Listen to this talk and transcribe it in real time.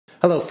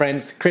Hello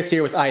friends, Chris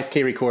here with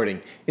ISK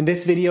Recording. In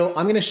this video,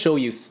 I'm going to show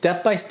you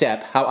step by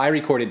step how I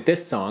recorded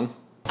this song.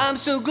 I'm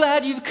so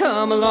glad you've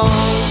come along.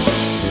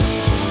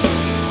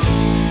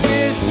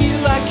 With you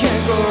I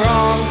can't go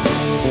wrong.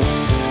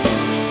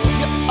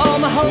 You're all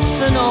my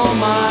hopes and all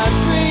my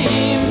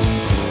dreams.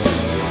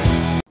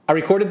 I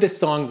recorded this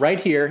song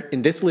right here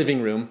in this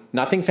living room,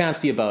 nothing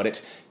fancy about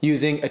it,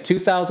 using a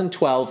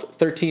 2012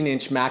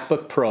 13-inch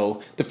MacBook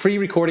Pro, the free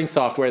recording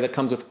software that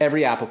comes with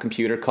every Apple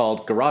computer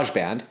called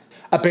GarageBand,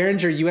 a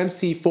Behringer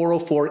UMC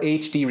 404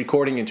 HD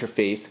recording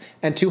interface,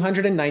 and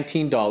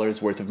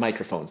 $219 worth of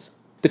microphones.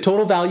 The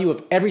total value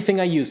of everything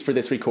I used for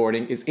this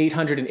recording is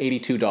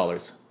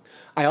 $882.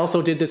 I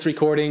also did this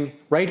recording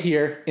right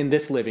here in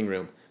this living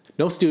room.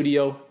 No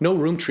studio, no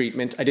room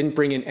treatment, I didn't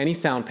bring in any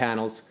sound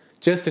panels,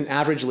 just an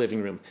average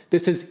living room.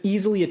 This is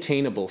easily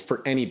attainable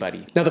for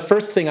anybody. Now the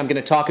first thing I'm going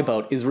to talk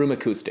about is room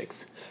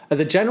acoustics.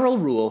 As a general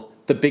rule,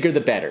 the bigger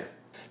the better.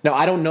 Now,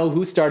 I don't know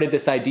who started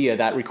this idea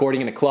that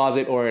recording in a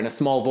closet or in a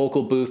small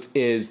vocal booth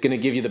is going to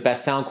give you the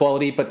best sound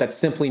quality, but that's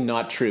simply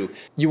not true.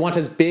 You want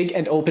as big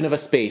and open of a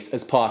space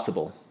as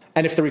possible.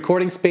 And if the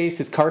recording space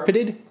is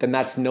carpeted, then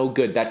that's no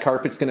good. That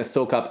carpet's going to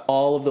soak up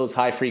all of those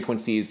high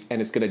frequencies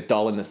and it's going to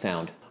dull in the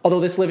sound. Although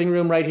this living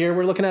room right here,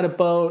 we're looking at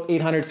about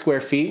 800 square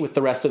feet with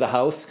the rest of the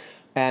house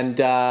and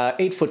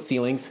 8-foot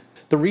ceilings.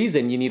 The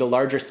reason you need a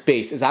larger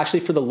space is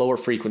actually for the lower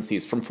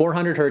frequencies, from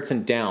 400 hertz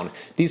and down.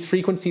 These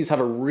frequencies have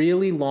a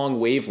really long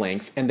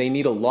wavelength and they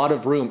need a lot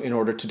of room in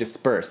order to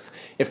disperse.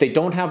 If they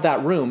don't have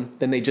that room,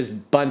 then they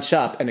just bunch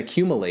up and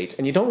accumulate,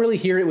 and you don't really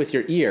hear it with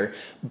your ear,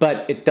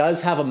 but it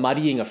does have a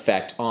muddying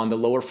effect on the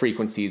lower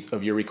frequencies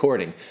of your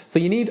recording. So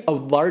you need a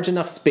large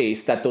enough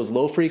space that those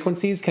low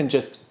frequencies can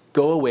just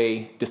go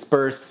away,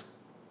 disperse,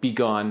 be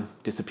gone,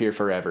 disappear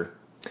forever.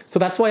 So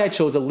that's why I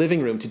chose a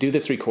living room to do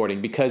this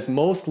recording, because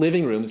most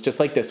living rooms, just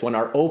like this one,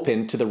 are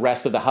open to the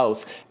rest of the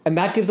house, and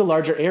that gives a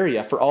larger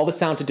area for all the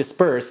sound to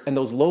disperse and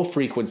those low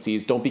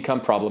frequencies don't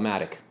become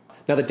problematic.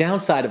 Now the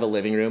downside of a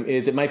living room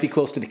is it might be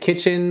close to the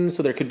kitchen,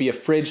 so there could be a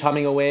fridge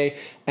humming away,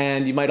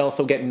 and you might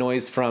also get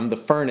noise from the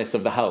furnace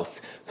of the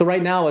house. So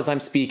right now as I'm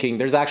speaking,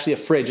 there's actually a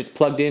fridge. It's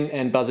plugged in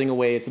and buzzing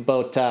away. It's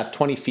about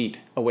 20 feet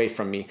away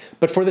from me.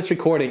 But for this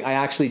recording, I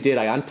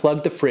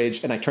unplugged the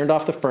fridge and I turned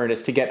off the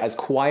furnace to get as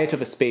quiet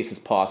of a space as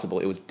possible.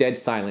 It was dead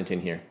silent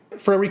in here.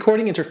 For a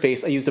recording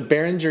interface, I used a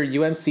Behringer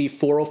UMC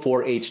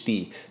 404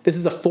 HD. This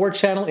is a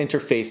 4-channel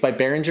interface by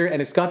Behringer,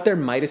 and it's got their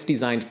Midas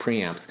designed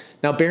preamps.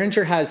 Now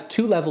Behringer has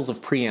 2 levels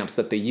of preamps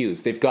that they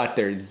use. They've got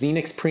their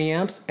Xenix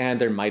preamps and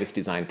their Midas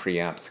designed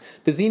preamps.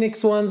 The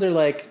Xenix ones are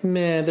like,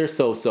 meh, they're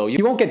so-so.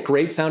 You won't get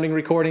great sounding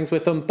recordings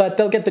with them, but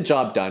they'll get the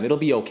job done. It'll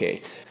be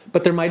okay.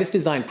 But their Midas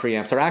designed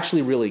preamps are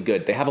actually really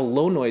good. They have a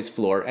low noise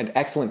floor and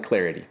excellent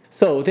clarity.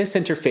 So this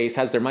interface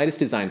has their Midas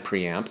designed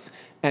preamps,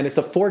 and it's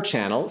a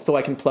 4-channel, so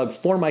I can plug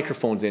 4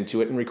 microphones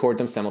into it and record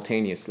them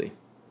simultaneously.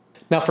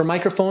 Now for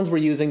microphones, we're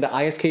using the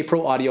ISK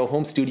Pro Audio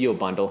Home Studio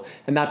bundle,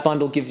 and that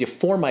bundle gives you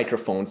 4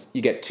 microphones.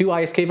 You get 2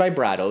 ISK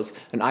Vibratos,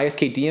 an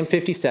ISK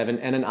DM57,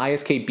 and an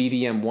ISK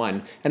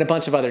BDM1, and a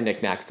bunch of other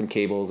knickknacks, some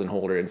cables and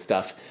holder and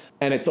stuff.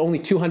 And it's only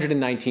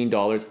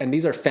 $219, and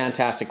these are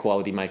fantastic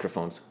quality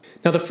microphones.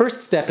 Now the first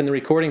step in the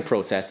recording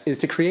process is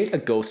to create a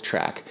ghost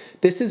track.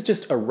 This is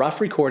just a rough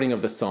recording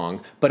of the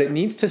song, but it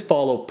needs to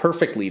follow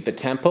perfectly the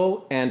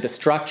tempo and the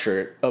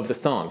structure of the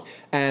song.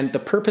 And the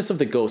purpose of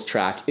the ghost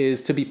track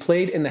is to be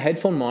played in the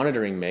headphone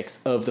monitoring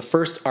mix of the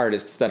first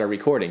artists that are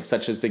recording,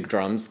 such as the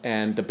drums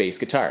and the bass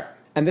guitar.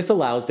 And this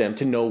allows them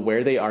to know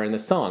where they are in the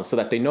song so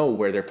that they know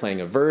where they're playing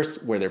a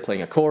verse, where they're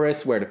playing a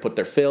chorus, where to put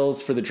their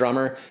fills for the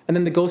drummer, and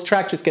then the ghost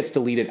track just gets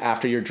deleted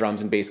after your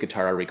drums and bass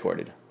guitar are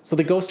recorded. So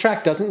the ghost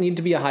track doesn't need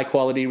to be a high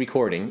quality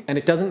recording, and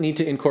it doesn't need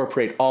to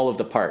incorporate all of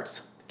the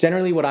parts.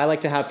 Generally what I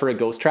like to have for a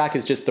ghost track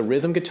is just the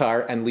rhythm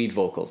guitar and lead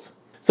vocals.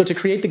 So to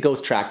create the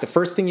ghost track, the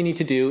first thing you need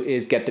to do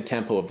is get the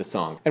tempo of the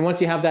song. And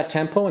once you have that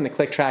tempo and the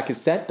click track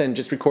is set, then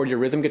just record your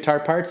rhythm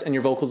guitar parts and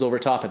your vocals over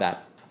top of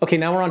that. Okay,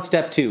 now we're on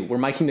step 2. We're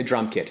miking the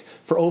drum kit.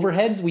 For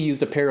overheads, we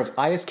used a pair of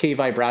ISK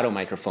Vibrato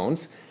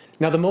microphones.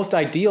 Now the most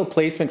ideal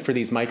placement for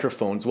these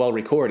microphones while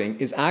recording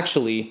is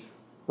actually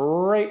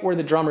right where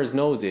the drummer's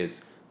nose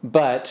is.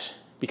 But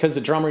because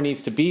the drummer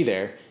needs to be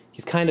there,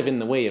 he's kind of in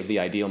the way of the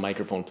ideal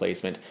microphone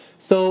placement.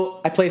 So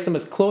I place them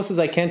as close as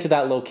I can to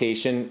that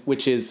location,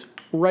 which is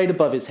right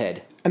above his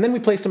head. And then we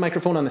placed a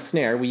microphone on the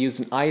snare. We used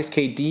an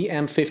ISK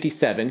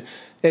DM57.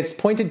 It's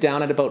pointed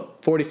down at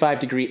about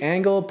 45-degree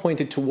angle,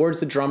 pointed towards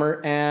the drummer,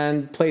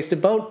 and placed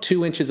about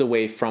 2 inches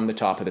away from the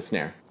top of the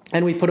snare.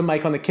 And we put a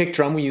mic on the kick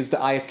drum. We used the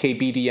ISK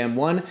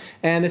BDM1,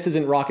 and this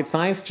isn't rocket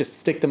science. Just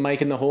stick the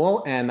mic in the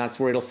hole, and that's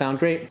where it'll sound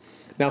great.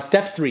 Now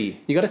step 3,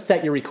 you gotta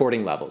set your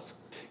recording levels.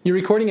 Your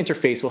recording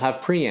interface will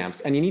have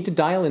preamps, and you need to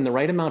dial in the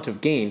right amount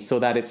of gain so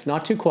that it's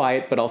not too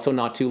quiet but also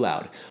not too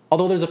loud.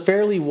 Although there's a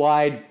fairly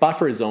wide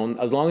buffer zone,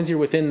 as long as you're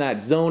within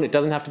that zone, it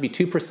doesn't have to be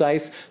too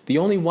precise. The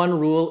only one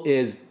rule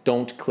is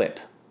don't clip.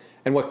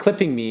 And what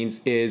clipping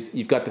means is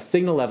you've got the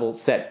signal level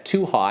set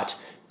too hot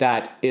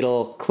that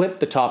it'll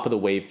clip the top of the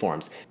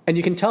waveforms. And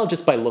you can tell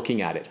just by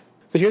looking at it.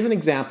 So here's an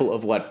example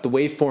of what the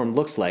waveform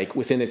looks like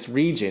within its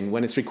region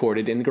when it's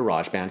recorded in the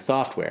GarageBand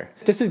software.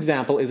 This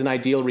example is an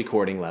ideal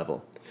recording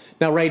level.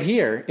 Now right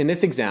here, in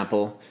this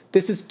example,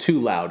 this is too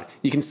loud.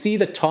 You can see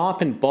the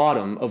top and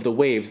bottom of the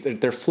waves, they're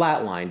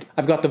flatlined.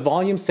 I've got the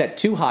volume set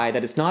too high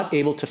that it's not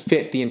able to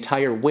fit the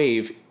entire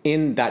wave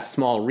in that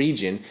small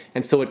region,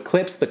 and so it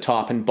clips the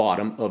top and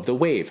bottom of the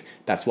wave.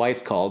 That's why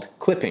it's called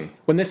clipping.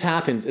 When this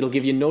happens, it'll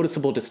give you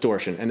noticeable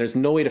distortion, and there's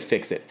no way to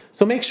fix it.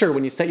 So make sure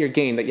when you set your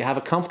gain that you have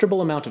a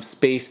comfortable amount of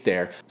space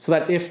there, so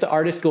that if the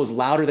artist goes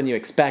louder than you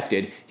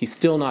expected, he's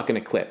still not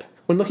going to clip.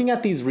 When looking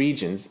at these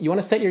regions, you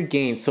want to set your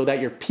gain so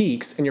that your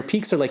peaks, and your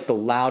peaks are like the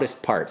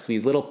loudest parts,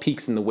 these little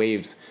peaks in the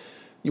waves,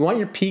 you want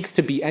your peaks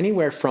to be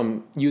anywhere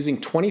from using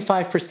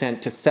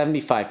 25% to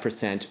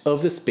 75%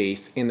 of the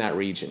space in that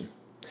region.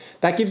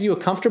 That gives you a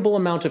comfortable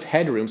amount of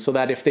headroom so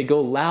that if they go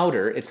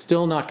louder, it's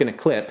still not going to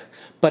clip,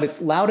 but it's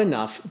loud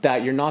enough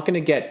that you're not going to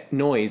get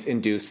noise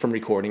induced from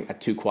recording at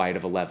too quiet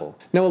of a level.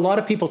 Now, a lot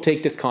of people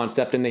take this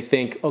concept and they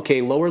think,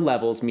 okay, lower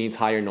levels means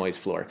higher noise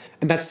floor.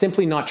 And that's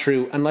simply not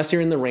true unless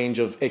you're in the range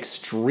of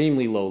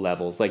extremely low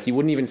levels, like you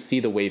wouldn't even see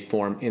the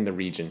waveform in the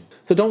region.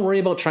 So don't worry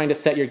about trying to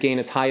set your gain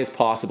as high as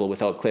possible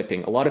without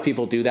clipping. A lot of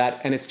people do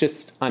that and it's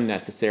just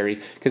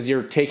unnecessary because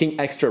you're taking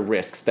extra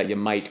risks that you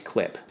might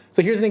clip.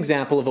 So here's an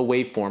example of a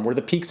waveform where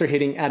the peaks are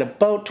hitting at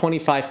about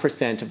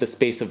 25% of the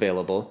space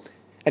available.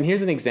 And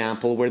here's an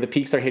example where the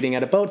peaks are hitting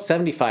at about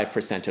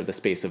 75% of the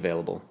space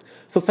available.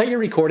 So set your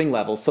recording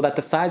levels so that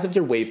the size of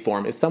your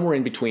waveform is somewhere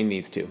in between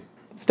these two.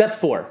 Step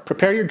 4,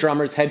 prepare your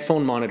drummer's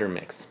headphone monitor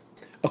mix.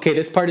 Okay,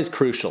 this part is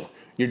crucial.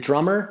 Your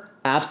drummer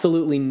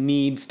absolutely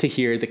needs to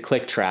hear the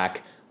click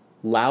track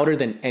louder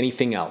than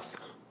anything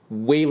else,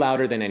 way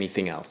louder than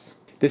anything else.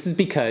 This is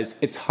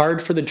because it's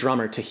hard for the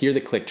drummer to hear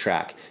the click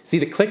track. See,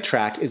 the click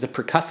track is a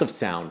percussive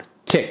sound.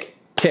 Tick,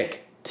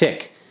 tick,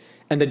 tick.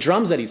 And the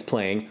drums that he's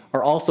playing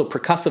are also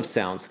percussive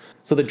sounds.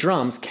 So the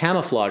drums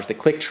camouflage the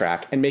click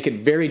track and make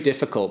it very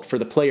difficult for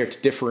the player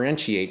to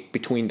differentiate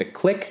between the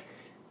click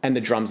and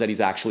the drums that he's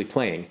actually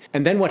playing.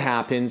 And then what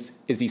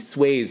happens is he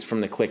sways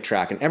from the click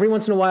track, and every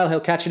once in a while he'll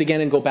catch it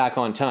again and go back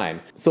on time.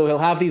 So he'll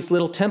have these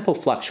little tempo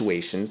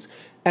fluctuations.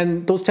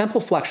 And those tempo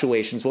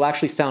fluctuations will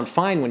actually sound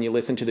fine when you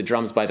listen to the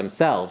drums by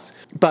themselves,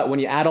 but when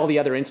you add all the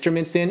other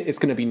instruments in, it's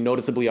going to be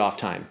noticeably off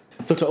time.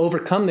 So to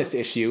overcome this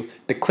issue,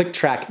 the click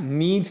track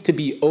needs to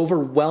be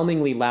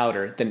overwhelmingly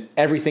louder than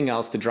everything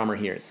else the drummer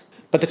hears.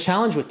 But the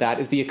challenge with that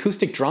is the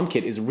acoustic drum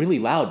kit is really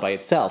loud by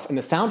itself, and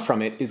the sound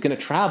from it is going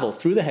to travel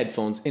through the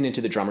headphones and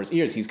into the drummer's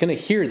ears. He's going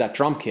to hear that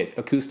drum kit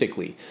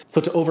acoustically. So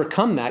to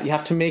overcome that, you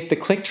have to make the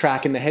click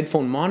track in the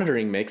headphone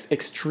monitoring mix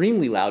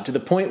extremely loud to the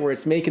point where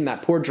it's making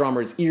that poor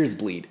drummer's ears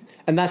bleed.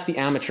 And that's the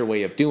amateur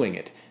way of doing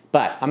it.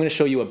 But I'm going to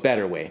show you a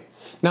better way.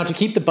 Now, to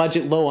keep the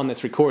budget low on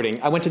this recording,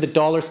 I went to the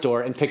dollar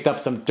store and picked up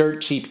some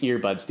dirt cheap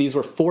earbuds. These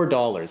were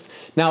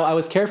 $4. Now, I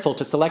was careful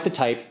to select a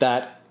type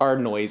that are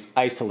noise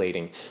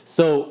isolating.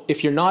 So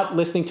if you're not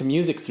listening to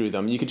music through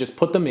them, you could just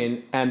put them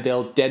in and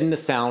they'll deaden the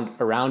sound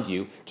around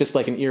you, just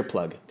like an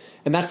earplug.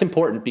 And that's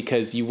important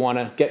because you want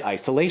to get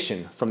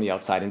isolation from the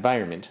outside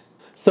environment.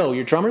 So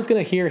your drummer's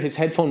going to hear his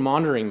headphone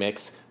monitoring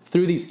mix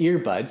through these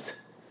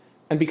earbuds,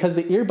 and because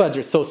the earbuds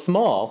are so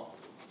small,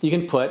 you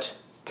can put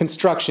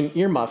construction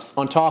earmuffs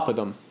on top of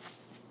them.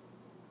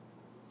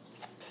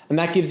 And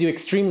that gives you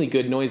extremely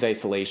good noise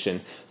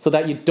isolation so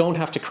that you don't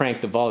have to crank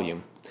the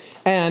volume.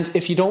 And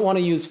if you don't want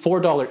to use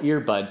 $4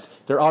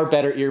 earbuds, there are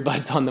better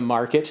earbuds on the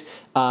market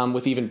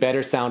with even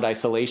better sound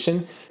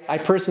isolation. I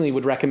personally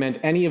would recommend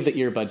any of the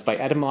earbuds by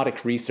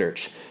Etymotic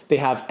Research. They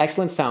have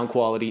excellent sound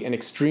quality and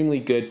extremely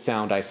good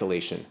sound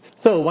isolation.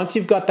 So once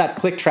you've got that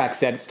click track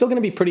set, it's still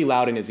going to be pretty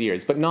loud in his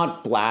ears, but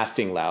not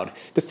blasting loud.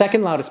 The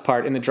second loudest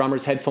part in the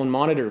drummer's headphone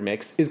monitor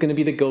mix is going to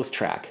be the ghost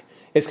track.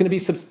 It's going to be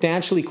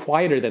substantially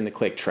quieter than the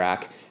click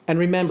track. And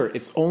remember,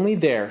 it's only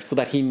there so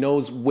that he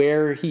knows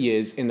where he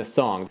is in the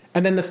song.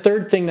 And then the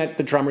third thing that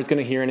the drummer is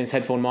going to hear in his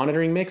headphone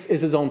monitoring mix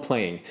is his own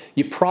playing.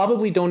 You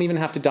probably don't even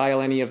have to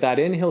dial any of that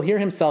in. He'll hear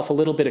himself a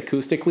little bit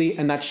acoustically,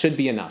 and that should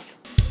be enough.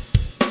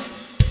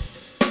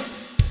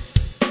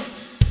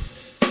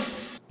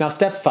 Now,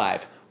 step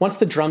 5. Once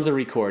the drums are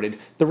recorded,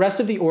 the rest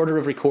of the order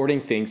of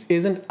recording things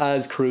isn't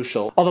as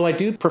crucial, although I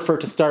do prefer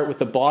to start with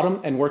the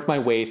bottom and work my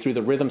way through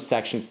the rhythm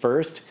section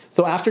first.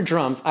 So after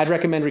drums, I'd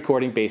recommend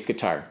recording bass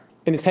guitar.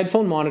 In his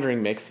headphone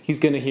monitoring mix, he's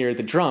going to hear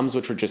the drums,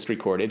 which were just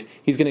recorded,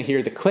 he's going to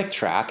hear the click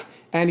track,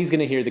 and he's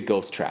going to hear the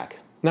ghost track.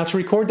 Now to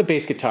record the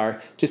bass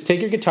guitar, just take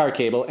your guitar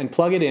cable and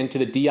plug it into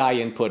the DI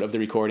input of the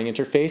recording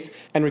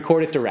interface and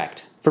record it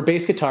direct. For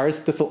bass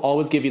guitars, this will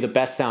always give you the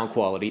best sound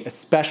quality,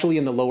 especially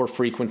in the lower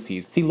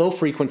frequencies. See, low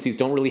frequencies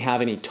don't really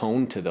have any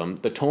tone to them.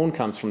 The tone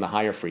comes from the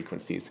higher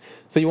frequencies.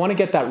 So you want to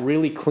get that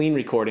really clean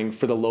recording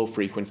for the low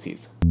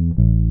frequencies.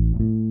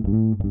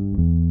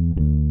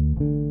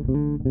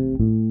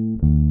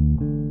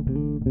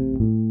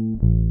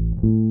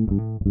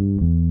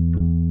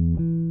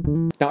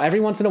 Now,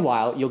 every once in a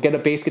while, you'll get a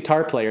bass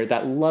guitar player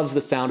that loves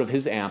the sound of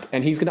his amp,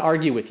 and he's going to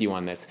argue with you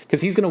on this, because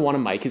he's going to want to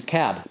mic his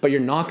cab, but you're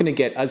not going to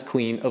get as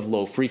clean of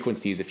low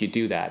frequencies if you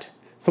do that.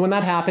 So when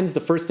that happens, the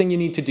first thing you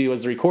need to do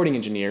as a recording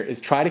engineer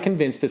is try to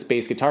convince this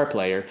bass guitar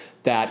player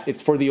that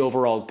it's for the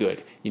overall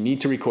good. You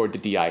need to record the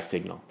DI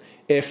signal.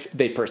 If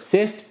they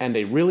persist and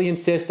they really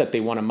insist that they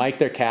want to mic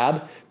their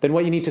cab, then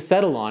what you need to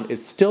settle on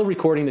is still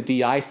recording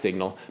the DI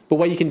signal, but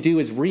what you can do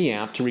is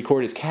reamp to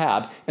record his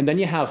cab, and then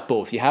you have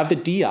both. You have the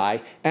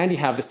DI and you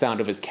have the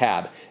sound of his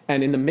cab.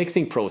 And in the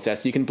mixing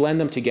process, you can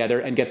blend them together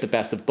and get the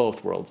best of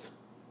both worlds.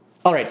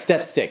 All right,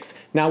 step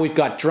 6. Now we've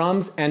got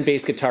drums and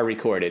bass guitar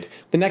recorded.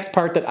 The next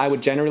part that I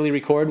would generally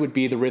record would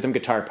be the rhythm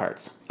guitar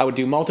parts. I would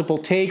do multiple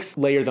takes,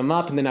 layer them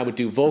up, and then I would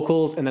do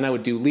vocals, and then I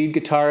would do lead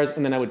guitars,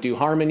 and then I would do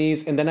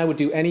harmonies, and then I would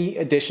do any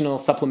additional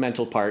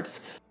supplemental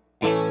parts.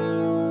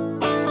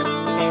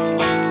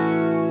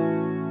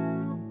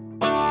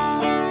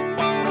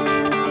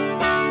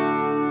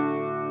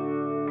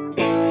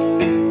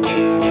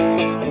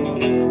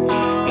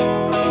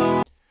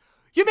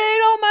 You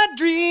made all my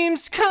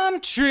dreams come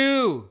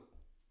true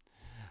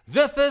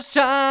the first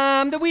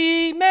time that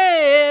we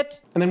met.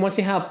 And then once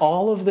you have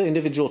all of the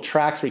individual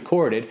tracks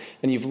recorded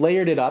and you've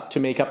layered it up to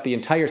make up the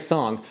entire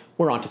song,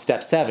 we're on to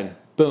step 7.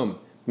 Boom,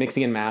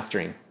 mixing and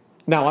mastering.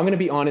 Now I'm going to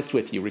be honest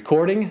with you,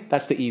 recording,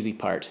 that's the easy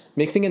part.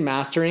 Mixing and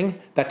mastering,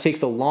 that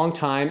takes a long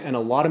time and a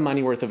lot of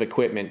money worth of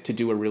equipment to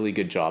do a really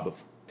good job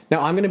of.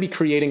 Now I'm going to be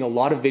creating a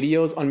lot of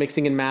videos on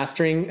mixing and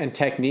mastering and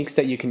techniques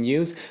that you can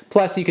use.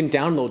 Plus you can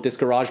download this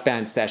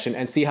GarageBand session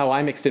and see how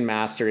I mixed and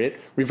mastered it,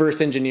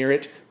 reverse engineer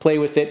it, play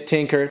with it,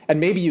 tinker, and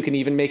maybe you can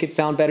even make it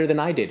sound better than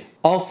I did.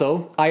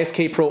 Also,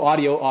 ISK Pro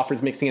Audio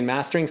offers mixing and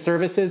mastering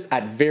services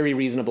at very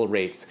reasonable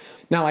rates.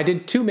 Now I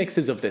did 2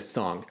 mixes of this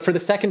song. For the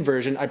second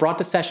version, I brought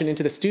the session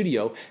into the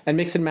studio and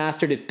mixed and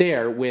mastered it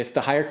there with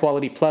the higher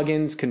quality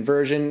plugins,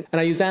 conversion,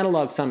 and I use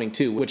analog summing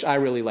too, which I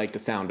really like the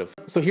sound of.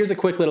 So here's a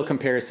quick little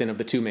comparison of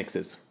the 2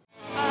 mixes.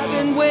 I've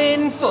been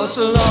waiting for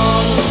so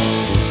long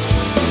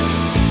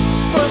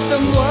for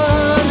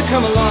someone to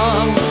come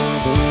along.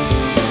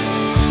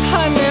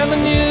 I never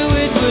knew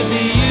it would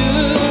be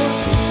you.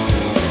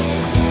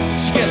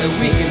 Together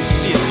we can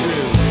see it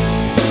through.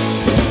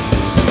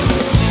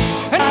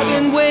 And I've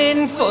been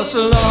waiting for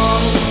so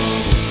long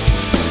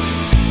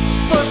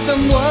for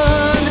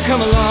someone to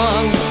come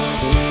along.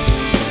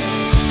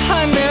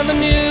 I never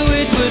knew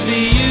it would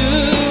be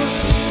you.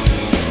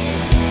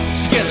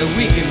 Together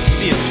we can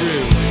see it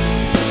through.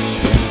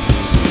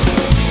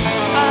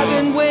 I've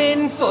been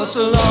waiting for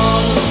so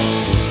long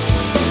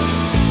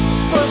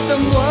for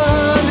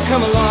someone to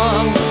come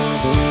along.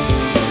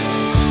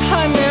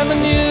 I never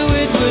knew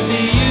it would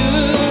be you.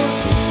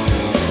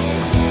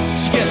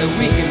 Together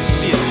we can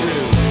see it through.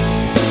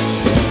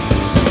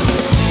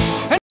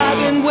 And I've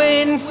been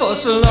waiting for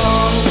so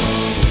long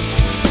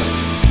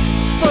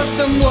for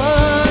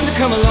someone to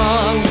come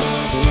along.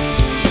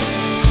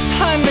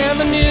 I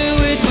never knew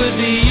it would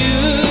be you.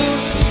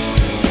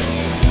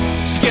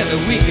 Together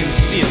we can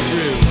see it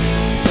through.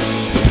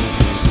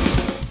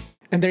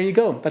 And there you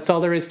go, that's all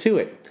there is to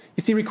it.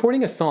 You see,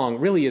 recording a song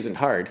really isn't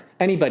hard.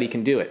 Anybody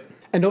can do it.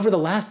 And over the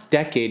last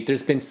decade,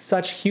 there's been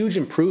such huge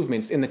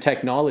improvements in the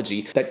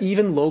technology that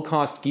even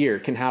low-cost gear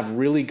can have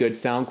really good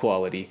sound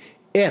quality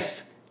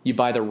if you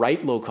buy the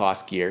right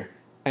low-cost gear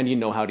and you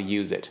know how to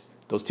use it.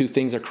 Those 2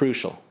 things are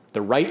crucial.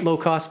 The right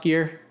low-cost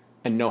gear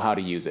and know how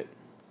to use it.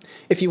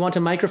 If you want a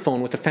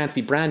microphone with a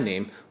fancy brand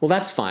name, well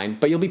that's fine,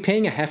 but you'll be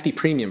paying a hefty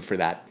premium for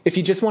that. If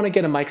you just want to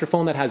get a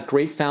microphone that has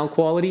great sound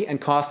quality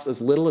and costs as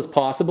little as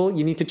possible,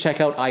 you need to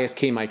check out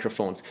ISK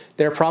microphones.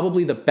 They're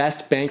probably the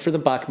best bang for the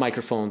buck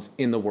microphones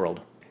in the world.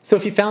 So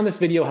if you found this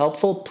video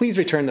helpful, please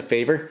return the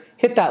favor.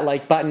 Hit that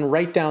like button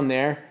right down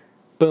there.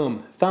 Boom,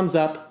 thumbs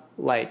up,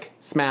 like,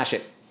 smash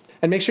it.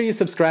 And make sure you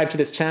subscribe to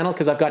this channel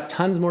because I've got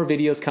tons more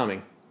videos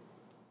coming.